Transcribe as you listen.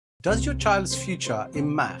Does your child's future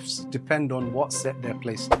in maths depend on what set they're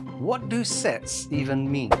placed in? What do sets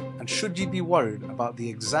even mean? And should you be worried about the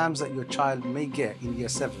exams that your child may get in Year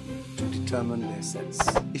 7 to determine their sets?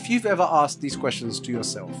 If you've ever asked these questions to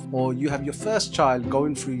yourself, or you have your first child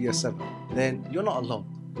going through Year 7, then you're not alone.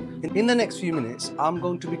 In the next few minutes, I'm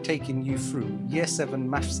going to be taking you through Year 7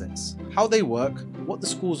 math sets, how they work, what the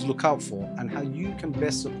schools look out for, and how you can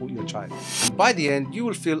best support your child. And by the end, you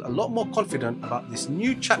will feel a lot more confident about this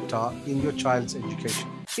new chapter in your child's education.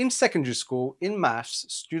 In secondary school, in maths,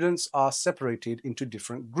 students are separated into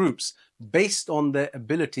different groups based on their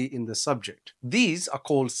ability in the subject. These are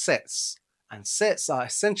called sets, and sets are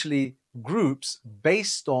essentially groups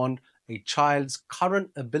based on a child's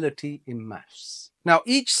current ability in maths. Now,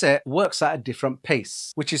 each set works at a different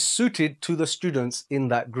pace, which is suited to the students in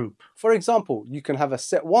that group. For example, you can have a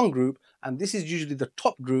set 1 group, and this is usually the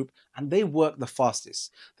top group, and they work the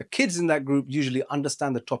fastest. The kids in that group usually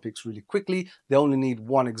understand the topics really quickly. They only need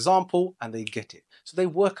one example and they get it. So they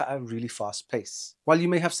work at a really fast pace. While you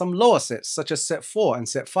may have some lower sets, such as set 4 and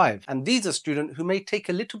set 5, and these are students who may take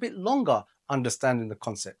a little bit longer understanding the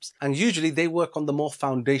concepts, and usually they work on the more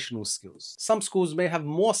foundational skills. Some schools may have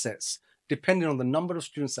more sets depending on the number of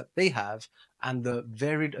students that they have and the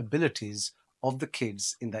varied abilities of the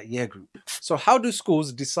kids in that year group. So how do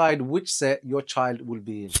schools decide which set your child will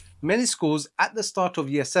be in? Many schools at the start of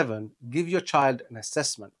Year 7 give your child an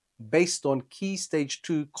assessment based on key stage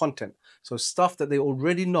 2 content, so stuff that they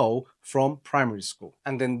already know from primary school.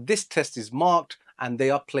 And then this test is marked and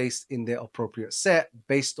they are placed in their appropriate set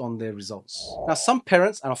based on their results. Now, some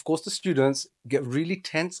parents, and of course the students, get really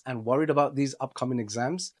tense and worried about these upcoming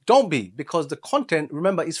exams. Don't be, because the content,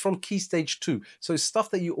 remember, is from key stage 2. So it's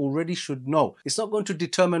stuff that you already should know. It's not going to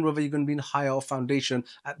determine whether you're going to be in higher or foundation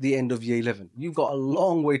at the end of Year 11. You've got a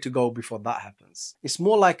long way to go before that happens. It's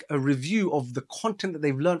more like a review of the content that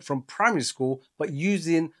they've learned from primary school, but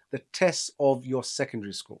using the tests of your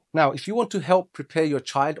secondary school. Now, if you want to help prepare your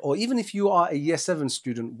child, or even if you are a Year 7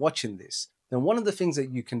 student watching this, then one of the things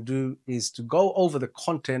that you can do is to go over the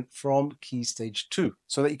content from Key Stage 2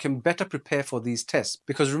 so that you can better prepare for these tests.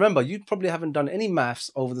 Because remember, you probably haven't done any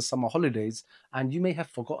maths over the summer holidays and you may have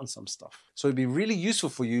forgotten some stuff. So it'd be really useful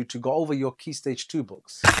for you to go over your Key Stage 2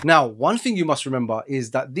 books. Now, one thing you must remember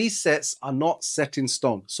is that these sets are not set in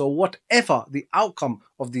stone. So whatever the outcome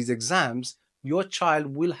of these exams, your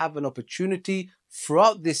child will have an opportunity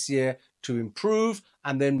throughout this year to improve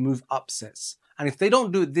and then move up sets. And if they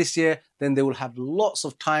don't do it this year, then they will have lots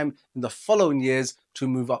of time in the following years to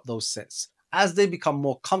move up those sets as they become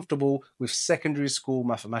more comfortable with secondary school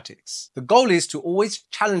mathematics. The goal is to always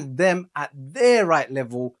challenge them at their right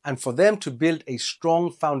level and for them to build a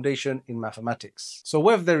strong foundation in mathematics. So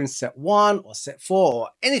whether they're in set 1 or set 4 or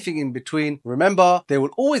anything in between, remember, they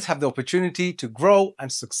will always have the opportunity to grow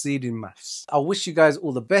and succeed in maths. I wish you guys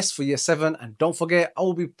all the best for Year 7, and don't forget, I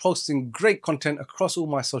will be posting great content across all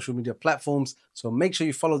my social media platforms, so make sure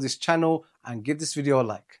you follow this channel and give this video a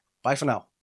like. Bye for now.